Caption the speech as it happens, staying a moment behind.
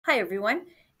Hi, everyone,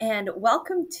 and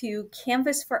welcome to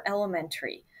Canvas for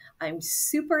Elementary. I'm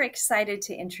super excited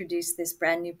to introduce this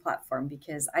brand new platform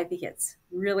because I think it's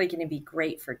really going to be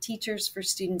great for teachers, for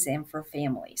students, and for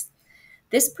families.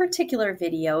 This particular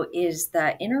video is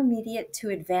the intermediate to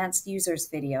advanced users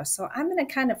video. So I'm going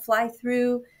to kind of fly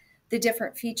through the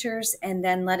different features and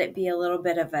then let it be a little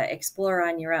bit of an explore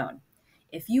on your own.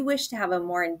 If you wish to have a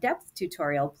more in-depth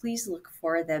tutorial, please look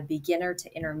for the beginner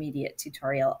to intermediate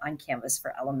tutorial on Canvas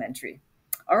for Elementary.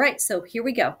 All right, so here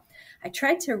we go. I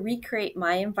tried to recreate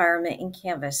my environment in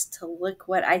Canvas to look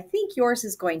what I think yours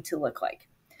is going to look like.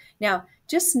 Now,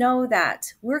 just know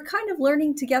that we're kind of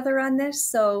learning together on this.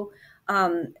 So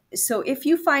if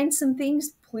you find some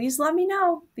things, please let me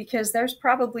know because there's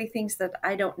probably things that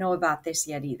I don't know about this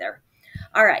yet either.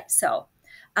 All right, so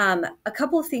a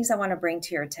couple of things I want to bring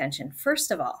to your attention.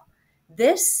 First of all,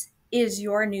 this is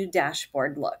your new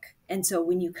dashboard look. And so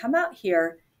when you come out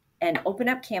here and open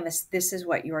up Canvas, this is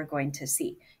what you are going to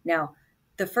see. Now,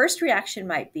 the first reaction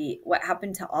might be what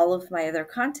happened to all of my other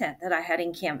content that I had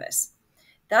in Canvas.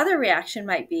 The other reaction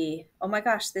might be, oh my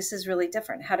gosh, this is really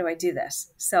different. How do I do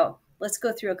this? So let's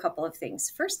go through a couple of things.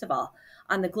 First of all,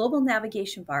 on the global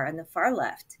navigation bar on the far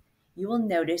left, you will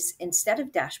notice instead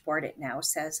of dashboard, it now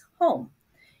says home.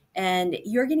 And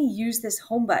you're going to use this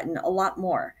home button a lot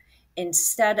more.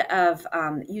 Instead of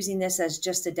using this as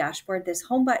just a dashboard, this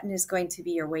home button is going to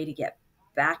be your way to get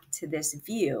back to this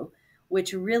view,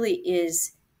 which really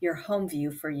is your home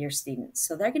view for your students.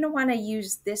 So they're going to want to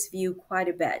use this view quite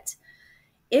a bit.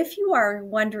 If you are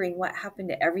wondering what happened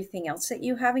to everything else that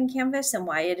you have in Canvas and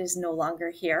why it is no longer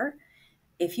here,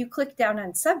 if you click down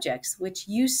on subjects, which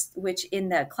in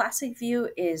the classic view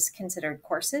is considered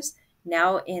courses,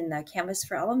 now in the Canvas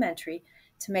for Elementary,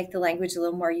 to make the language a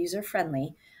little more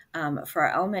user-friendly for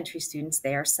our elementary students,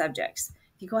 they are subjects.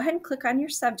 If you go ahead and click on your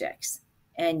subjects,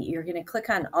 and you're going to click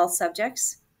on all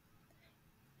subjects,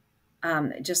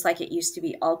 just like it used to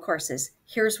be all courses,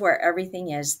 here's where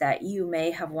everything is that you may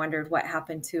have wondered what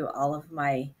happened to all of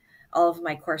my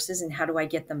courses and how do I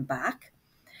get them back.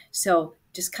 So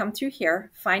just come through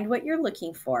here, find what you're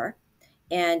looking for,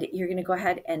 and you're going to go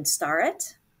ahead and star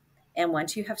it. And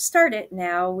once you have started,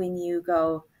 now when you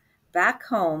go back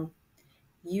home,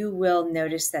 you will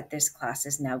notice that this class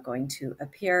is now going to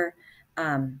appear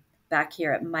back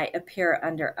here. It might appear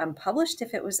under unpublished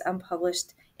if it was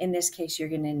unpublished. In this case, you're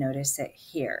going to notice it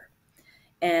here.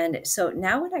 And so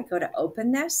now when I go to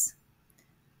open this,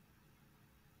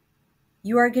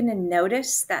 you are going to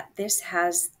notice that this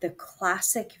has the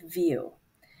classic view.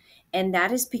 And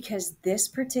that is because this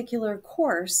particular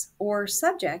course or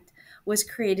subject was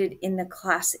created in the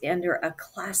class under a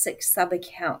classic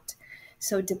sub-account.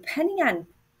 So depending on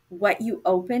what you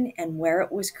open and where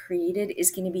it was created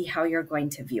is going to be how you're going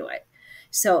to view it.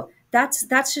 So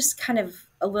that's just kind of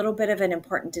a little bit of an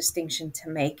important distinction to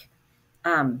make.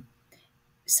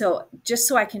 So just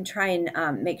so I can try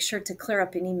and make sure to clear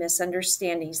up any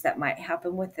misunderstandings that might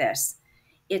happen with this,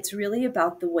 it's really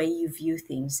about the way you view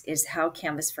things is how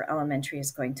Canvas for Elementary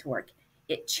is going to work.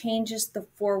 It changes the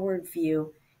forward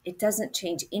view. It doesn't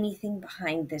change anything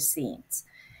behind the scenes.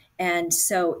 And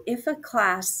so if a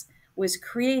class was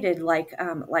created like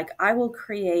I will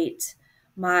create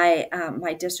my,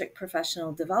 my district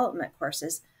professional development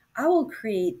courses, I will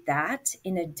create that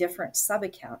in a different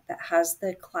sub-account that has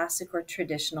the classic or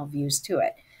traditional views to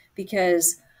it,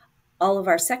 because all of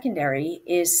our secondary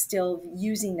is still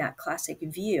using that classic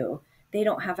view. They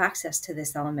don't have access to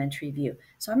this elementary view.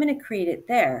 So I'm going to create it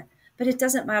there, but it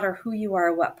doesn't matter who you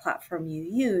are, what platform you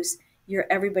use,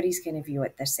 everybody's going to view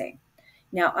it the same.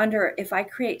 Now, if I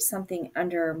create something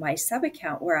under my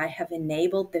sub-account where I have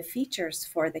enabled the features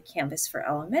for the Canvas for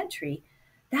Elementary,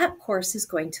 that course is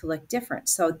going to look different.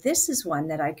 So this is one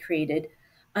that I created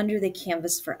under the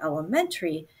Canvas for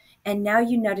Elementary. And now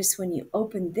you notice when you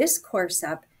open this course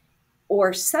up,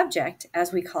 or subject,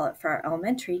 as we call it for our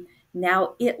elementary,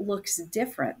 now it looks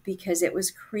different because it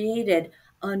was created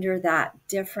under that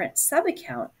different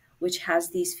sub-account, which has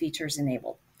these features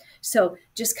enabled. So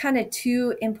just kind of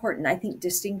two important, I think,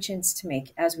 distinctions to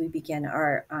make as we begin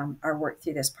our work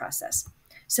through this process.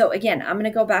 So again, I'm going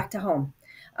to go back to home.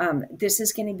 This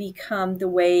is going to become the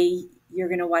way you're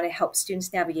going to want to help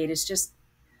students navigate is just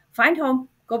find home,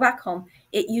 go back home.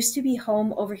 It used to be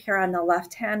home over here on the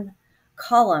left-hand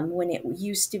column when it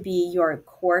used to be your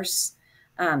course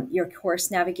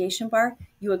navigation bar.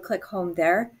 You would click home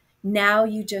there. Now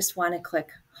you just want to click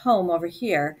home over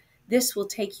here. This will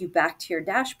take you back to your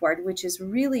dashboard, which is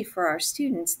really for our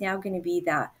students now going to be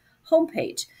that home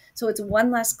page. So it's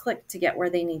one less click to get where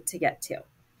they need to get to.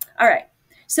 All right,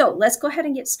 so let's go ahead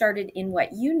and get started in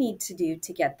what you need to do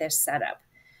to get this set up.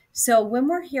 So when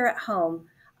we're here at home,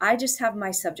 I just have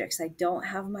my subjects. I don't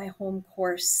have my home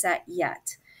course set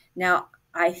yet. Now,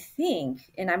 I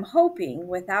think, and I'm hoping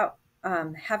without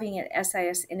having an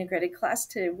SIS integrated class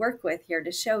to work with here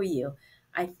to show you,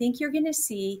 I think you're going to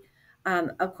see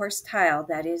a course tile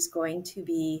that is going to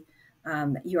be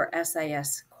your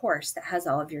SIS course that has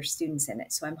all of your students in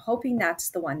it. So I'm hoping that's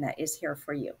the one that is here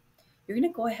for you. You're going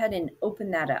to go ahead and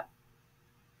open that up.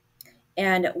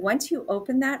 And once you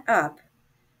open that up,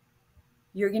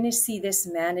 you're going to see this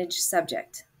manage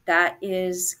subject. That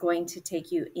is going to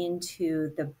take you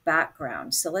into the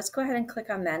background. So let's go ahead and click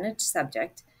on manage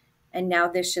subject. And now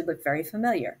this should look very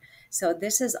familiar. So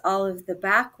this is all of the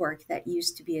back work that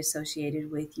used to be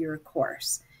associated with your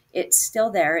course. It's still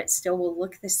there. It still will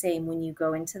look the same when you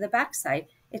go into the back side.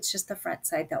 It's just the front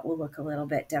side that will look a little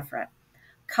bit different.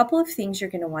 A couple of things you're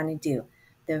going to want to do.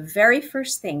 The very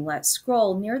first thing, let's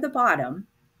scroll near the bottom.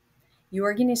 You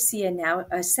are going to see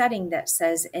a setting that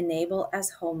says enable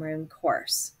as homeroom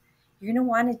course. You're going to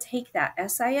want to take that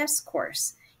SIS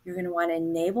course. You're going to want to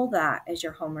enable that as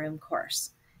your homeroom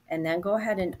course, and then go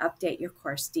ahead and update your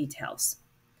course details.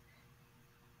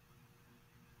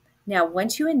 Now,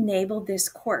 once you enable this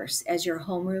course as your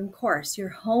homeroom course,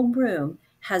 your homeroom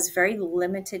has very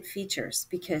limited features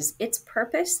because its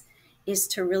purpose is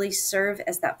to really serve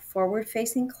as that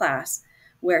forward-facing class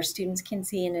where students can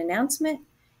see an announcement,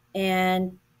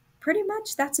 and pretty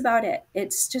much that's about it.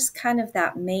 It's just kind of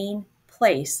that main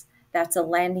place that's a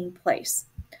landing place.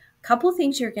 A couple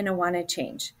things you're going to want to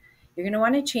change. You're going to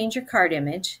want to change your card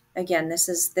image. Again, this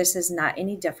is not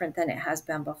any different than it has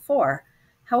been before.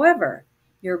 However,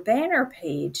 your banner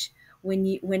page,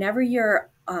 whenever you're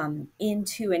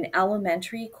into an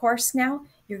elementary course now,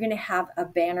 you're going to have a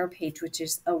banner page, which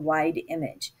is a wide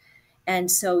image.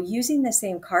 And so using the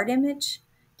same card image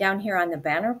down here on the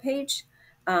banner page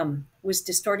was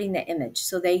distorting the image.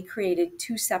 So they created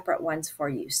two separate ones for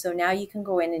you. So now you can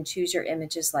go in and choose your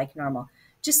images like normal.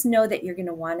 Just know that you're going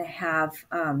to want to have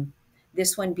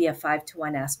this one be a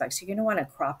 5:1 aspect. So you're going to want to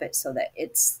crop it so that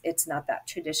it's not that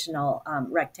traditional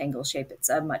rectangle shape. It's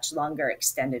a much longer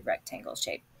extended rectangle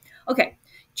shape. Okay,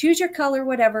 choose your color,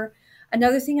 whatever.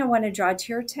 Another thing I want to draw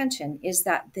to your attention is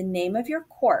that the name of your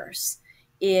course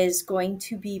is going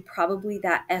to be probably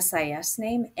that SIS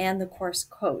name and the course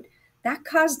code. That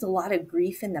caused a lot of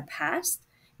grief in the past.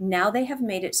 Now they have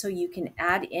made it so you can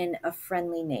add in a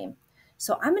friendly name.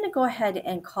 So I'm going to go ahead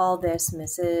and call this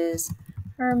Mrs.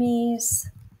 Hermes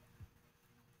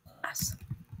class.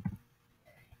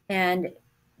 And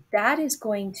that is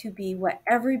going to be what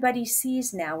everybody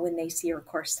sees now when they see your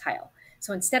course tile.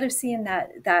 So instead of seeing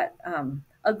that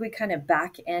ugly kind of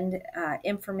back end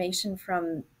information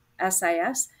from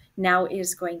SIS, now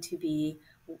is going to be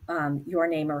your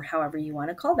name or however you want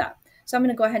to call that. So I'm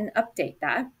going to go ahead and update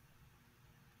that.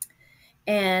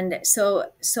 And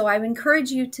so I would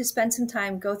encourage you to spend some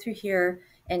time, go through here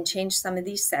and change some of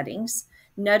these settings.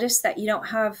 Notice that you don't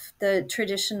have the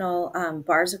traditional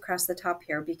bars across the top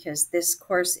here because this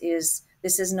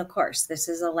isn't a course. This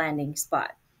is a landing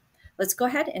spot. Let's go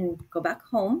ahead and go back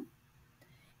home.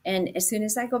 And as soon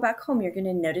as I go back home, you're going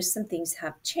to notice some things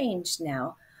have changed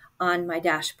now on my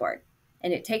dashboard.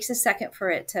 And it takes a second for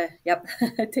it to,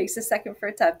 it takes a second for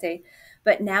it to update.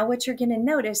 But now what you're going to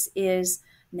notice is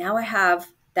now I have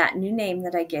that new name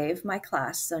that I gave my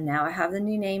class. So now I have the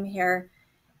new name here.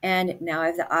 And now I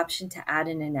have the option to add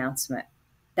an announcement.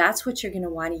 That's what you're going to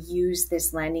want to use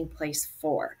this landing place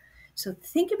for. So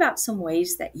think about some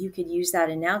ways that you could use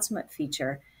that announcement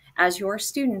feature as your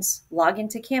students log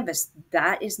into Canvas.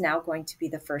 That is now going to be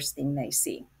the first thing they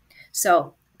see.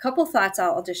 So a couple thoughts,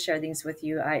 I'll just share these with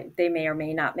you. They may or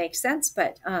may not make sense,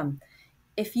 but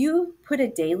if you put a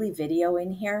daily video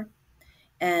in here,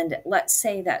 and let's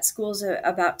say that school's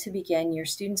about to begin, your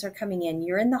students are coming in,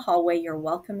 you're in the hallway, you're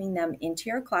welcoming them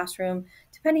into your classroom,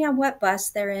 depending on what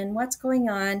bus they're in, what's going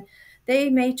on.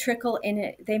 They may trickle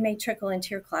into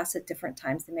your class at different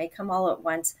times. They may come all at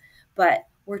once, but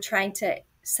we're trying to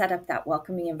set up that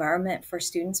welcoming environment for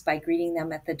students by greeting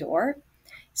them at the door.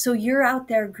 So you're out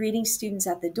there greeting students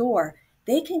at the door.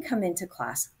 They can come into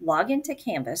class, log into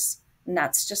Canvas, and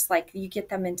that's just like you get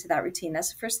them into that routine.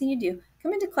 That's the first thing you do.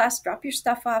 Come into class, drop your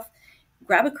stuff off,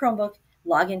 grab a Chromebook,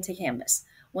 log into Canvas.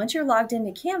 Once you're logged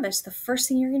into Canvas, the first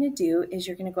thing you're going to do is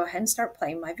you're going to go ahead and start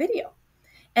playing my video.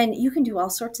 And you can do all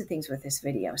sorts of things with this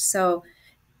video. So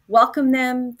welcome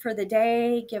them for the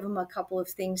day, give them a couple of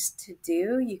things to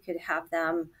do. You could have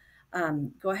them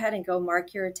go ahead and go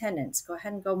mark your attendance, go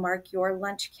ahead and go mark your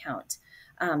lunch count.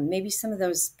 Maybe some of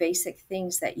those basic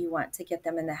things that you want to get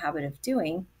them in the habit of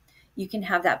doing. You can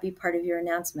have that be part of your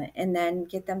announcement, and then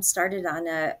get them started on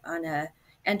a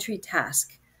entry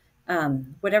task.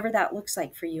 whatever that looks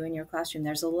like for you in your classroom.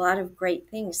 There's a lot of great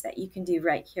things that you can do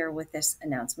right here with this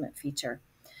announcement feature.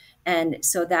 And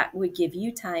so that would give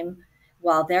you time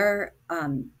while they're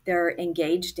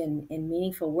engaged in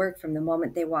meaningful work from the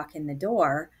moment they walk in the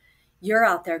door. You're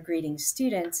out there greeting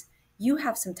students. You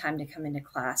have some time to come into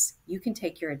class. You can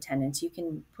take your attendance. You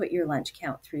can put your lunch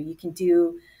count through. You can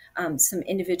do some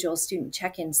individual student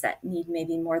check-ins that need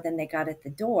maybe more than they got at the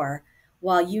door,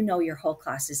 while you know your whole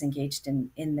class is engaged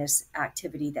in this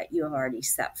activity that you have already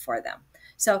set for them.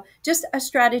 So just a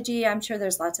strategy. I'm sure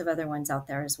there's lots of other ones out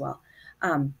there as well.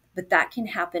 But that can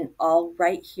happen all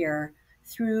right here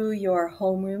through your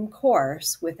homeroom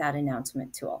course with that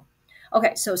announcement tool.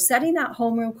 Okay, so setting that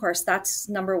homeroom course, that's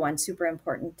number one super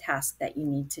important task that you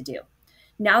need to do.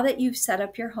 Now that you've set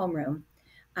up your homeroom,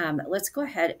 let's go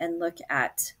ahead and look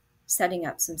at setting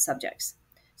up some subjects.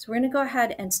 So we're going to go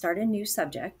ahead and start a new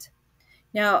subject.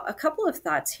 Now, a couple of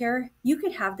thoughts here. You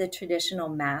could have the traditional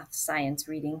math, science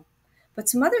reading, but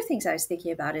some other things I was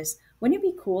thinking about is, wouldn't it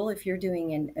be cool if you're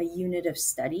doing a unit of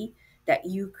study that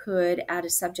you could add a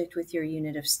subject with your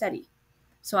unit of study?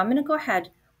 So I'm going to go ahead.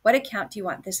 What account do you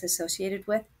want this associated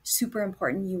with? Super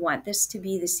important. You want this to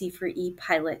be the C4E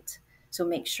pilot. So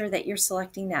make sure that you're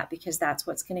selecting that, because that's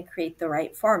what's going to create the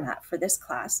right format for this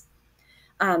class.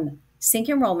 Sync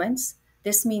enrollments.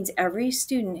 This means every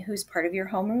student who's part of your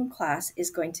homeroom class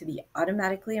is going to be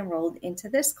automatically enrolled into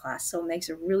this class. So it makes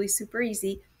it really super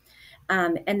easy.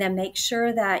 And then make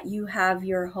sure that you have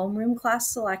your homeroom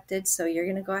class selected. So you're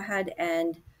going to go ahead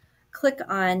and click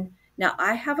on, now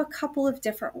I have a couple of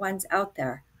different ones out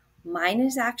there. Mine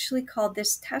is actually called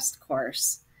this test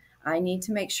course. I need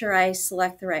to make sure I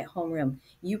select the right homeroom.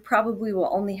 You probably will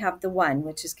only have the one,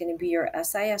 which is going to be your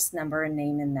SIS number and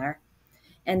name in there.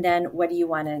 And then what do you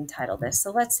want to entitle this?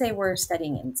 So let's say we're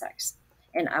studying insects,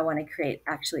 and I want to create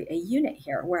actually a unit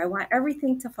here where I want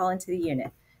everything to fall into the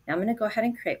unit. Now I'm going to go ahead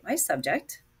and create my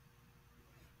subject,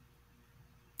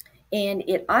 and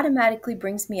it automatically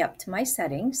brings me up to my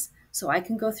settings. So I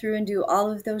can go through and do all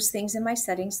of those things in my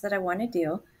settings that I want to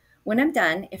do. When I'm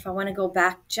done, if I want to go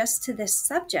back just to this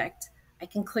subject, I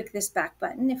can click this back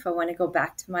button. If I want to go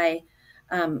back to my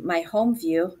home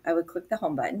view, I would click the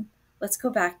home button. Let's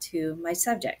go back to my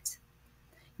subject.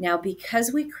 Now,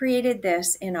 because we created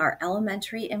this in our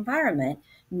elementary environment,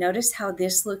 notice how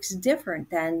this looks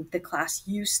different than the class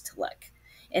used to look.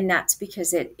 And that's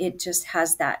because it just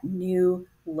has that new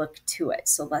look to it.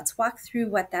 So let's walk through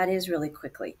what that is really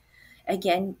quickly.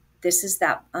 Again, this is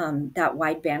that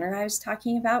wide banner I was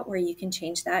talking about, where you can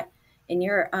change that in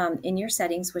your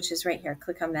settings, which is right here.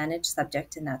 Click on Manage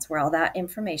Subject, and that's where all that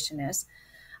information is.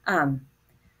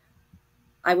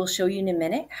 I will show you in a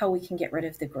minute how we can get rid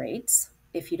of the grades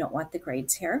if you don't want the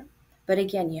grades here. But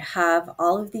again, you have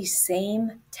all of these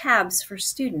same tabs for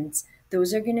students.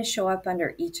 Those are going to show up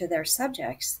under each of their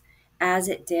subjects as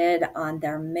it did on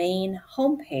their main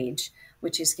homepage,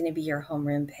 which is going to be your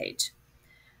homeroom page.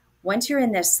 Once you're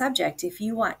in this subject, if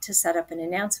you want to set up an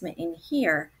announcement in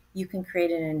here, you can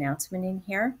create an announcement in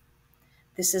here.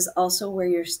 This is also where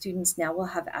your students now will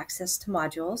have access to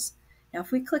modules. Now,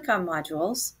 if we click on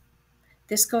modules,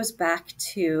 this goes back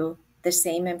to the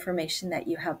same information that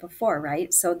you have before,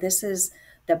 right? So this is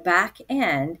the back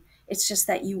end. It's just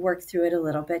that you work through it a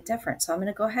little bit different. So I'm going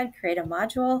to go ahead and create a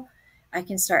module. I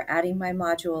can start adding my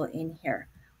module in here.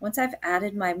 Once I've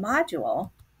added my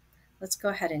module, let's go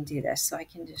ahead and do this so I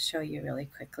can just show you really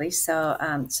quickly.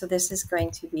 So, so this is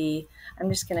going to be, I'm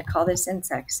just going to call this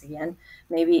insects again,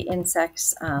 maybe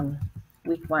insects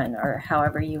week 1, or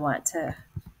however you want to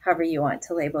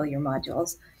label your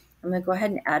modules. I'm going to go ahead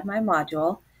and add my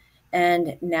module,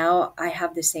 and now I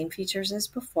have the same features as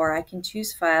before. I can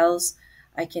choose files.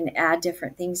 I can add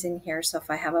different things in here. So if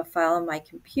I have a file on my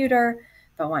computer,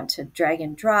 if I want to drag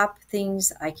and drop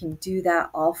things, I can do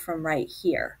that all from right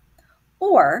here.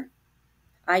 Or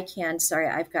I can, sorry,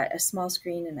 I've got a small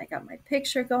screen and I got my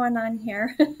picture going on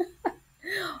here.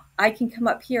 I can come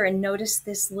up here and notice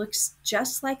this looks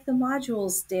just like the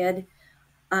modules did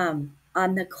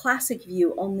on the classic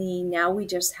view, only now we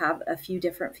just have a few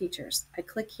different features. I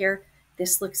click here,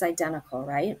 this looks identical,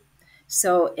 right?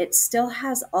 So it still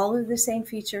has all of the same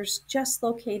features, just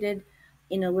located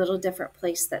in a little different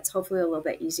place that's hopefully a little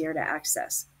bit easier to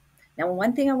access. Now,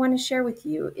 one thing I want to share with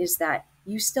you is that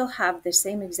you still have the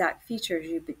same exact features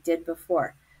you did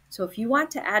before. So if you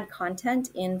want to add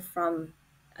content in from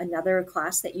another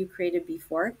class that you created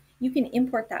before, you can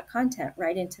import that content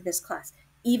right into this class.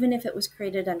 Even if it was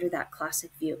created under that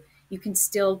classic view, you can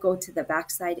still go to the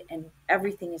backside and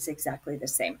everything is exactly the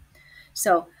same.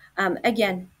 So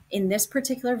again, in this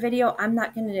particular video, I'm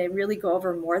not going to really go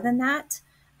over more than that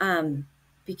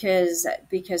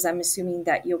because I'm assuming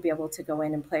that you'll be able to go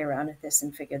in and play around with this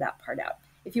and figure that part out.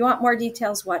 If you want more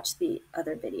details, watch the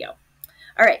other video.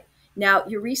 All right, now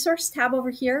your resource tab over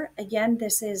here, again,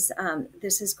 this is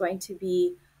going to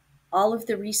be all of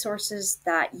the resources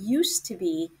that used to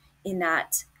be in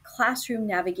that classroom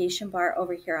navigation bar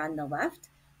over here on the left.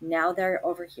 Now they're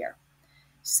over here.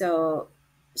 So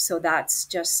that's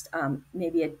just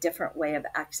maybe a different way of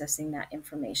accessing that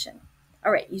information.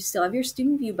 All right, you still have your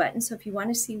student view button. So if you want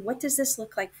to see what does this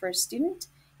look like for a student,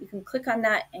 you can click on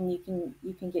that and you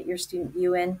can get your student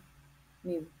view in.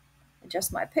 Let me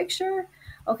adjust my picture.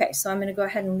 Okay, so I'm going to go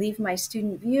ahead and leave my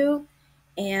student view.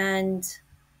 And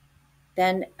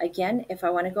then again, if I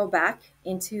want to go back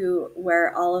into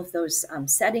where all of those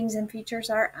settings and features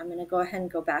are, I'm going to go ahead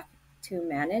and go back to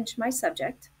manage my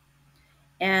subject.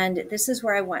 And this is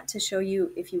where I want to show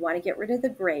you, if you want to get rid of the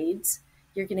grades,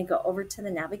 you're going to go over to the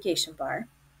navigation bar.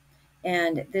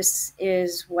 And this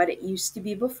is what it used to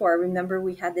be before. Remember,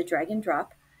 we had the drag and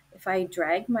drop. If I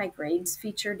drag my grades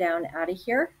feature down out of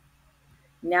here,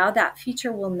 now that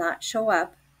feature will not show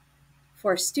up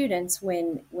for students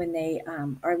when they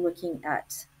are looking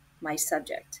at my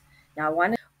subject. Now I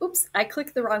want to, oops, I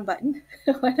clicked the wrong button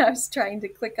when I was trying to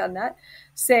click on that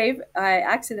save. I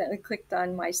accidentally clicked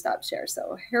on my stop share.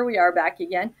 So here we are back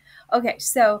again. Okay,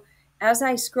 so as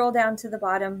I scroll down to the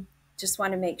bottom, just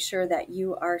want to make sure that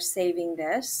you are saving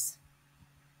this.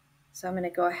 So I'm going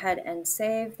to go ahead and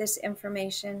save this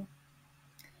information.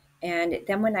 And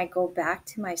then when I go back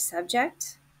to my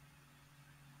subject,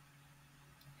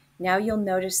 now you'll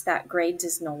notice that grades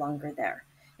is no longer there.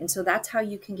 And so that's how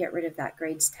you can get rid of that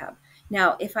grades tab.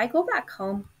 Now, if I go back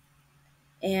home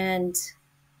and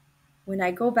when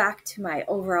I go back to my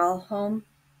overall home,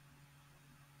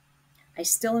 I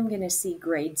still am going to see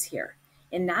grades here.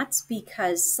 And that's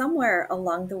because somewhere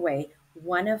along the way,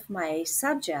 one of my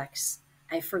subjects,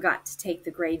 I forgot to take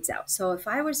the grades out. So if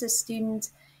I was a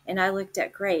student and I looked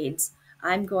at grades,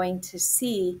 I'm going to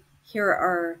see here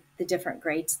are the different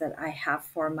grades that I have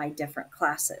for my different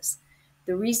classes.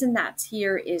 The reason that's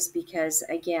here is because,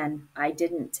 again, I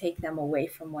didn't take them away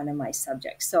from one of my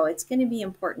subjects. So it's going to be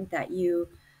important that you,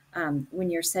 when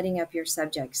you're setting up your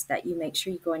subjects, that you make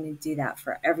sure you go in and do that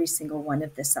for every single one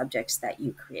of the subjects that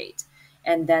you create.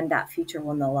 And then that feature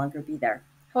will no longer be there.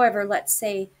 However, let's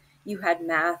say you had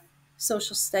math,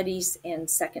 social studies, and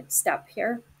second step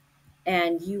here,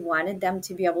 and you wanted them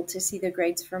to be able to see the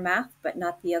grades for math, but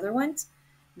not the other ones,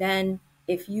 then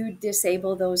if you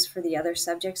disable those for the other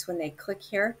subjects, when they click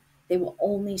here, they will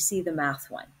only see the math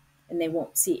one and they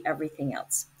won't see everything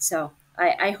else. So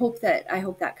I hope that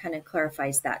kind of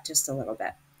clarifies that just a little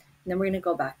bit. And then we're going to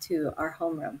go back to our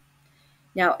homeroom.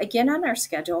 Now, again, on our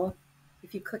schedule,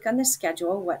 if you click on the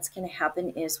schedule, what's going to happen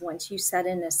is once you set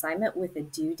an assignment with a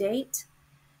due date,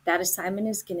 that assignment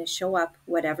is going to show up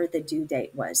whatever the due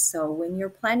date was. So when you're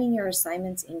planning your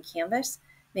assignments in Canvas,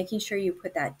 making sure you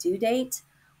put that due date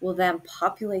will then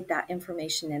populate that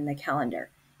information in the calendar.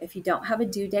 If you don't have a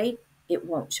due date, it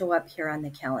won't show up here on the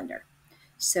calendar.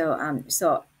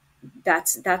 So,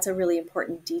 that's a really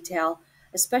important detail,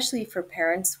 especially for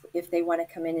parents if they want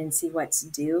to come in and see what's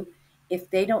due. If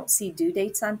they don't see due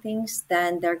dates on things,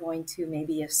 then they're going to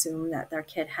maybe assume that their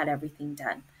kid had everything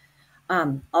done.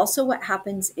 Also, what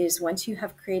happens is once you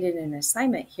have created an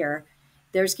assignment here,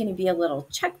 there's going to be a little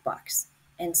checkbox.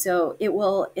 And so it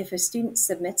will, if a student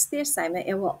submits the assignment,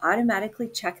 it will automatically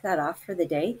check that off for the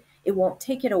day. It won't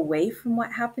take it away from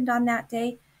what happened on that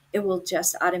day. It will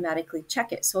just automatically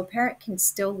check it. So a parent can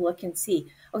still look and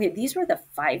see, okay, these were the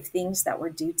 5 things that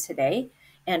were due today,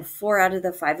 and 4 out of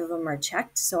the 5 of them are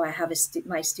checked. So I have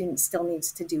my student still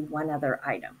needs to do one other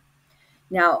item.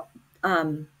 Now,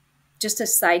 just a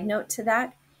side note to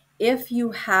that, if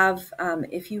you have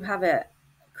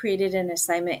created an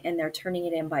assignment and they're turning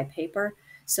it in by paper,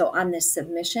 so on the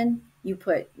submission you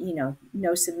put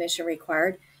no submission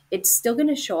required, it's still going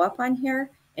to show up on here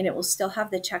and it will still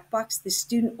have the checkbox. The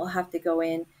student will have to go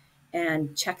in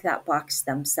and check that box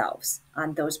themselves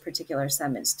on those particular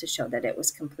assignments to show that it was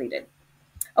completed.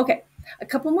 Okay, a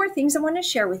couple more things I want to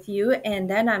share with you, and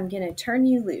then I'm going to turn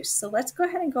you loose. So let's go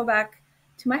ahead and go back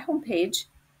to my home page.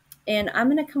 And I'm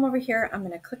going to come over here. I'm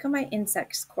going to click on my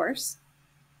insects course.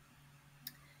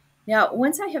 Now,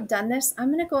 once I have done this,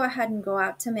 I'm going to go ahead and go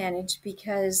out to manage,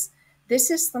 because this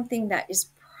is something that is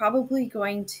probably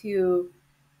going to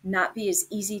not be as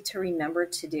easy to remember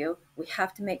to do. We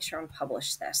have to make sure and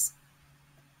publish this.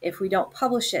 If we don't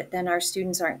publish it, then our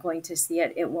students aren't going to see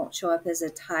it. It won't show up as a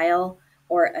tile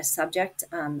or a subject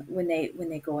when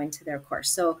they go into their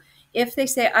course. So if they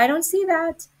say, I don't see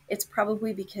that, it's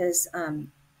probably because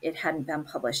it hadn't been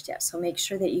published yet. So make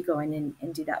sure that you go in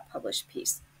and do that published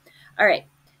piece. All right,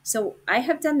 so I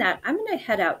have done that. I'm going to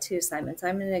head out to assignments.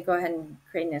 I'm going to go ahead and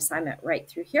create an assignment right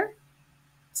through here.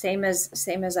 Same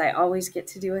as I always get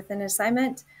to do with an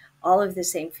assignment. All of the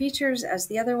same features as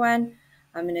the other one.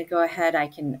 I'm going to go ahead. I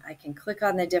can click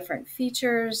on the different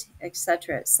features,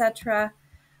 etc., etc.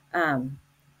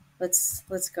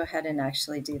 Let's go ahead and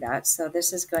actually do that. So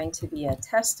this is going to be a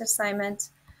test assignment.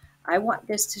 I want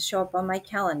this to show up on my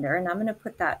calendar, and I'm going to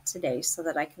put that today so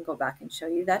that I can go back and show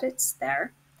you that it's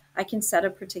there. I can set a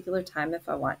particular time if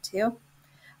I want to.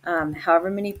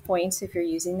 However many points if you're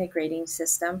using the grading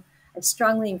system. I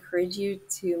strongly encourage you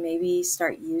to maybe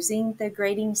start using the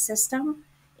grading system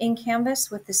in Canvas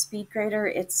with the speed grader.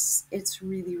 It's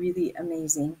really, really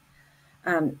amazing.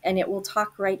 And it will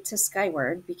talk right to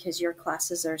Skyward because your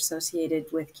classes are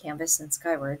associated with Canvas and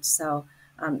Skyward. So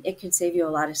it could save you a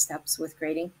lot of steps with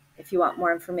grading. If you want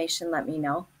more information, let me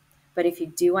know. But if you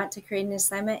do want to create an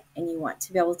assignment and you want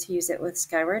to be able to use it with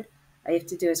Skyward, all you have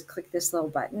to do is click this little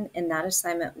button and that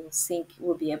assignment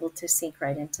will be able to sync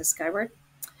right into Skyward.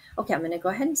 Okay, I'm going to go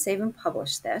ahead and save and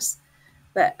publish this.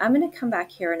 But I'm going to come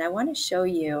back here and I want to show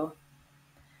you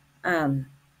a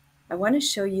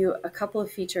couple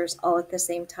of features all at the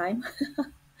same time.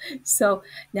 So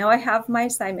now I have my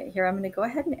assignment here. I'm going to go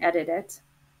ahead and edit it.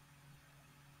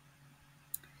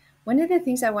 One of the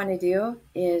things I want to do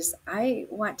is I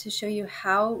want to show you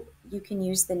how you can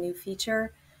use the new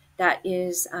feature that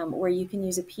is where you can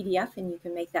use a PDF and you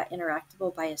can make that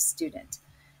interactable by a student.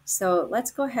 So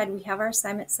let's go ahead. We have our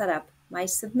assignment set up. My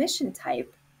submission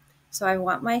type. So I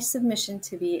want my submission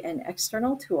to be an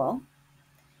external tool.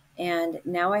 And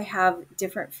now I have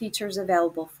different features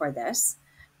available for this.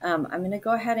 I'm going to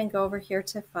go ahead and go over here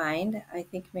to find. I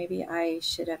think maybe I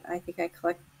should have, I think I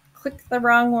clicked the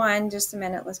wrong one. Just a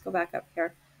minute. Let's go back up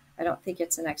here. I don't think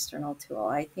it's an external tool.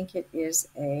 I think it is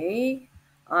a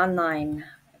online.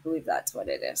 I believe that's what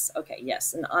it is. Okay,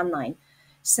 yes, an online.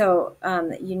 So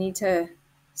you need to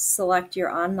select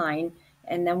your online.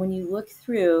 And then when you look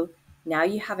through, now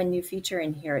you have a new feature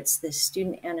in here. It's the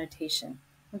student annotation.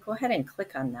 I'll go ahead and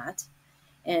click on that.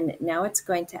 And now it's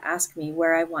going to ask me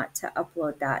where I want to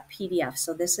upload that PDF.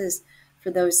 So this is for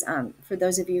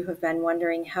those of you who have been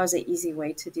wondering, how's an easy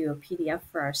way to do a PDF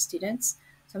for our students?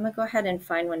 So I'm going to go ahead and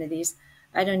find one of these.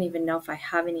 I don't even know if I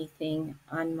have anything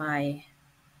on my,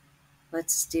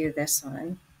 let's do this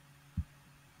one.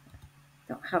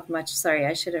 Don't have much, sorry,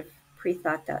 I should have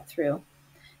pre-thought that through.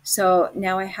 So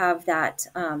now I have that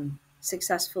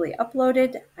successfully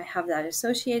uploaded. I have that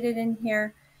associated in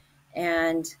here.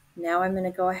 And now I'm going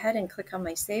to go ahead and click on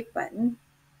my Save button.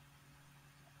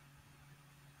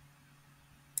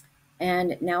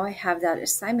 And now I have that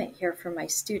assignment here for my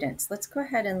students. Let's go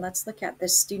ahead and let's look at the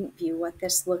student view, what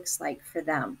this looks like for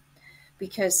them.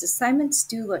 Because assignments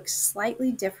do look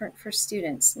slightly different for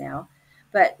students now,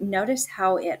 but notice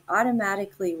how it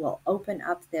automatically will open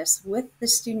up this with the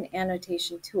student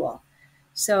annotation tool.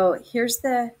 So here's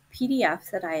the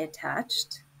PDF that I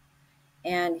attached.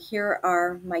 And here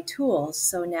are my tools.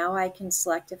 So now I can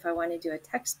select, if I want to do a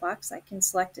text box, I can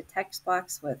select a text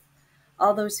box with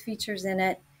all those features in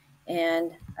it.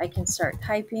 And I can start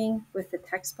typing with the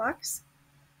text box.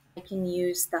 I can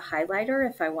use the highlighter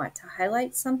if I want to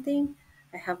highlight something.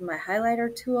 I have my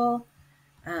highlighter tool.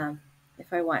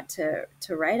 If I want to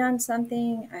write on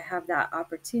something, I have that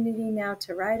opportunity now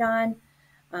to write on,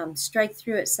 strike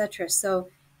through, etc. So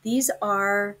these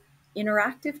are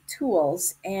interactive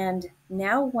tools, and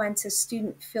now once a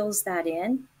student fills that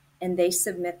in and they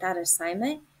submit that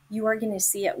assignment, you are going to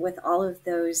see it with all of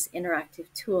those interactive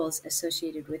tools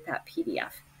associated with that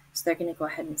PDF. So they're going to go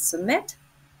ahead and submit,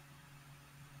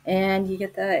 and you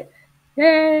get the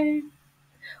yay.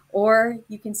 Or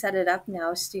you can set it up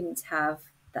now. Students have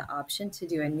the option to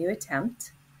do a new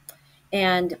attempt.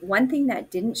 And one thing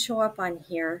that didn't show up on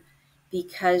here,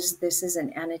 because this is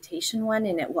an annotation one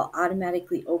and it will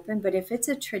automatically open, but if it's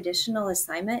a traditional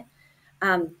assignment,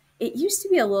 it used to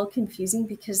be a little confusing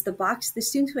because the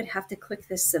students would have to click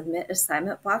the submit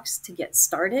assignment box to get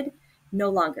started. No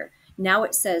longer. Now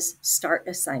it says start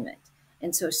assignment.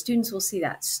 And so students will see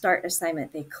that start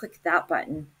assignment. They click that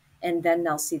button and then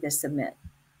they'll see the submit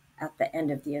at the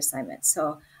end of the assignment.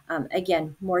 So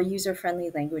again, more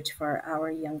user-friendly language for our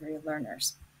younger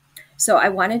learners. So I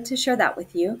wanted to share that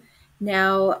with you.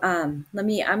 Now, I'm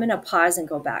going to pause and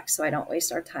go back so I don't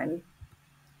waste our time.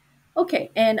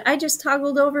 Okay, and I just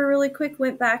toggled over really quick,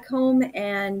 went back home,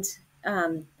 and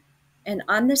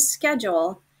on the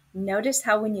schedule, notice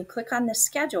how when you click on the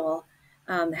schedule,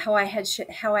 how I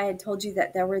had told you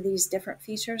that there were these different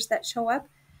features that show up.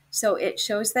 So it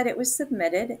shows that it was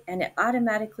submitted and it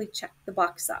automatically checked the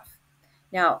box off.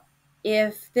 Now,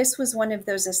 if this was one of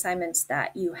those assignments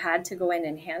that you had to go in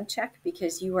and hand check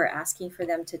because you were asking for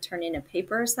them to turn in a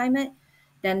paper assignment,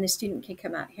 then the student could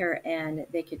come out here and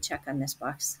they could check on this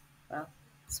box. Well,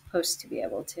 it's supposed to be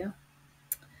able to.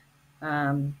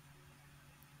 I'm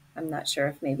not sure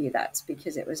if maybe that's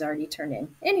because it was already turned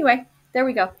in. Anyway, there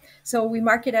we go. So we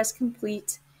mark it as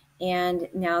complete, and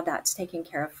now that's taken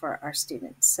care of for our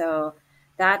students. So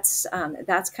that's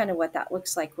kind of what that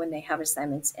looks like when they have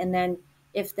assignments. And then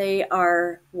if they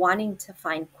are wanting to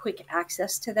find quick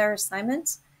access to their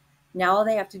assignments, now all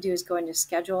they have to do is go into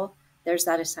schedule. There's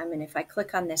that assignment. If I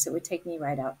click on this, it would take me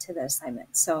right out to the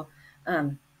assignment. So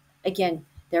again,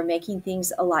 they're making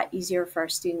things a lot easier for our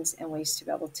students and ways to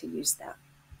be able to use that.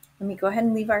 Let me go ahead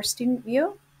and leave our student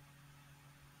view.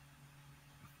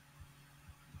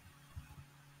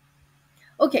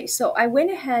 Okay, so I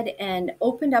went ahead and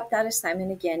opened up that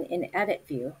assignment again in Edit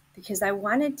View because I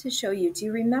wanted to show you, do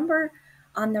you remember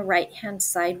on the right-hand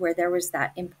side where there was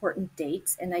that important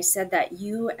dates? And I said that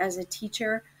you as a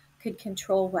teacher could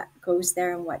control what goes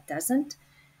there and what doesn't.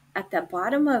 At the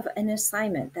bottom of an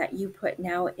assignment that you put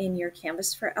now in your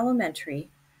Canvas for Elementary,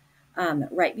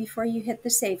 right before you hit the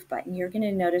Save button, you're going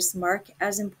to notice Mark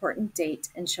as Important Date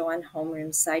and Show on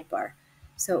Homeroom Sidebar.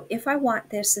 So if I want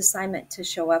this assignment to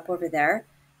show up over there,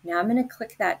 now I'm going to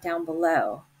click that down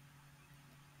below.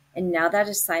 And now that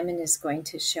assignment is going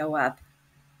to show up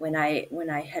when I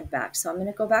head back. So I'm going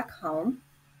to go back home.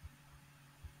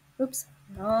 Oops,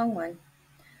 wrong one.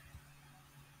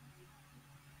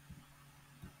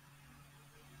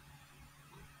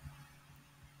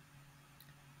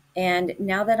 And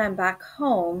now that I'm back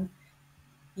home,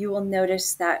 you will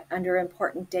notice that under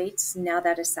important dates, now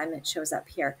that assignment shows up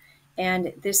here.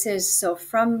 And this is, so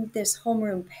from this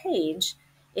homeroom page,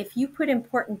 if you put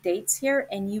important dates here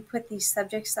and you put these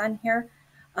subjects on here,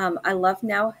 I love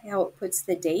now how it puts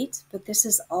the date, but this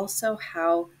is also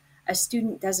how a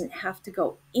student doesn't have to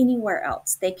go anywhere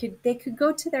else. They could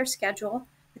go to their schedule,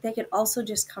 but they could also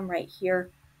just come right here.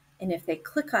 And if they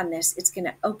click on this, it's going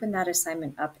to open that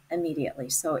assignment up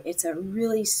immediately. So it's a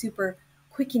really super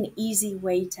quick and easy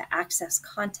way to access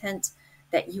content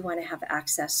that you want to have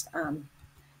accessed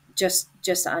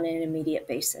just on an immediate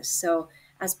basis. So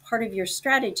as part of your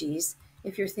strategies,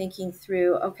 if you're thinking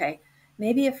through, okay,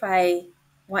 maybe if I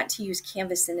want to use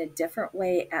Canvas in a different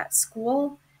way at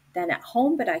school than at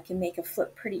home, but I can make a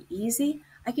flip pretty easy,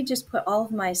 I could just put all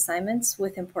of my assignments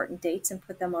with important dates and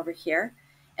put them over here.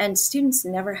 And students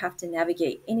never have to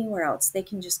navigate anywhere else. They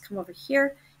can just come over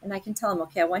here and I can tell them,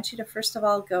 okay, I want you to first of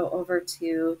all go over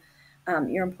to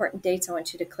your important dates. I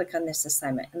want you to click on this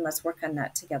assignment and let's work on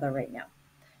that together right now.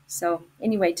 So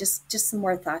anyway, just some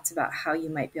more thoughts about how you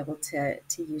might be able to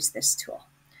use this tool.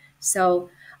 So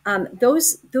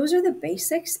those are the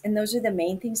basics, and those are the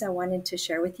main things I wanted to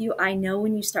share with you. I know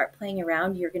when you start playing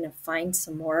around, you're going to find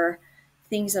some more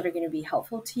things that are going to be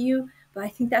helpful to you, but I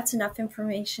think that's enough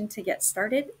information to get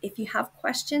started. If you have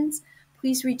questions,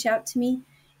 please reach out to me.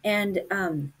 And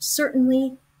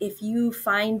certainly, if you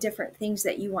find different things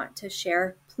that you want to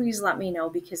share, please let me know,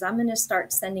 because I'm going to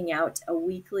start sending out a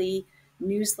weekly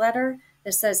newsletter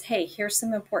that says, hey, here's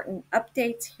some important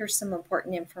updates, here's some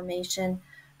important information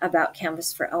about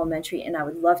Canvas for Elementary, and I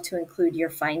would love to include your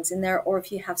finds in there, or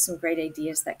if you have some great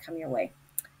ideas that come your way.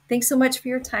 Thanks so much for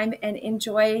your time, and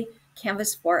enjoy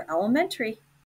Canvas for Elementary.